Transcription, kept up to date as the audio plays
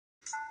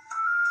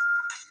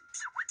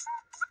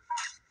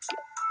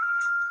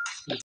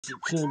The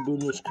 10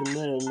 business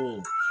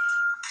commandments.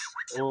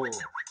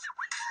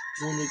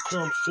 When it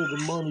comes to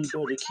the money,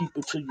 better keep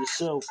it to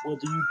yourself.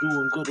 Whether you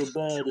doing good or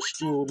bad, it's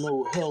still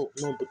no help.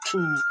 Number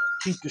 2,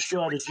 keep your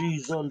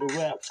strategies under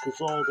wraps,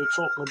 cause all they're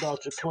talking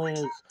about your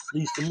plans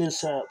leads to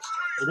mishaps.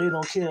 And they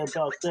don't care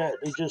about that,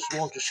 they just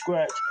want your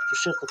scratch. So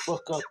shut the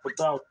fuck up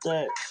about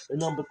that. And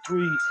number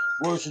 3,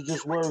 words are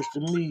just words to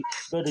me.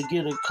 Better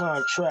get a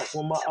contract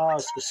when my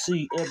eyes can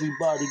see.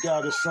 Everybody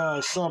gotta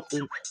sign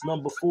something.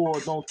 Number 4,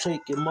 don't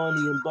take your money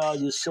and buy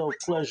yourself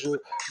pleasure.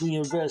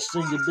 Reinvest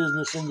in your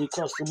business and your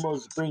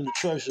customers bring the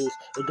treasures.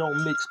 And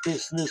don't mix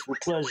business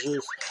with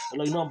pleasures. And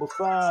like number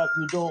 5,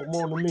 you don't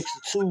want to mix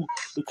the two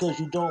because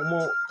you don't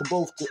want the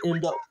both to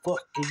end up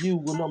fucking you.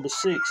 And number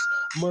 6,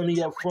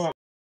 money up front.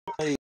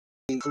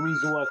 The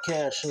reason why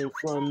cash in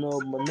front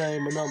of my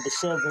name. And number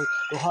 7,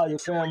 don't hire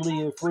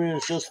family and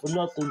friends just for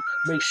nothing.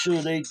 Make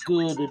sure they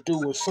good at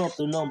doing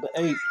something. Number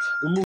 8, remove